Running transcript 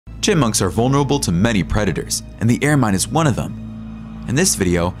Chipmunks are vulnerable to many predators, and the airmine is one of them. In this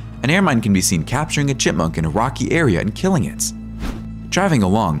video, an airmine can be seen capturing a chipmunk in a rocky area and killing it. Driving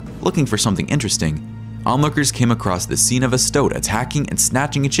along, looking for something interesting, onlookers came across the scene of a stoat attacking and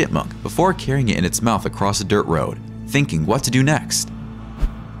snatching a chipmunk before carrying it in its mouth across a dirt road, thinking what to do next.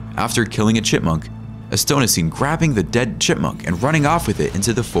 After killing a chipmunk, a stoat is seen grabbing the dead chipmunk and running off with it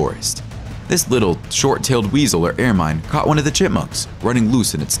into the forest. This little, short-tailed weasel or airmine caught one of the chipmunks, running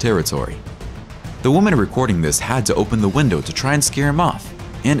loose in its territory. The woman recording this had to open the window to try and scare him off,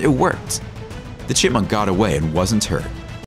 and it worked. The chipmunk got away and wasn't hurt.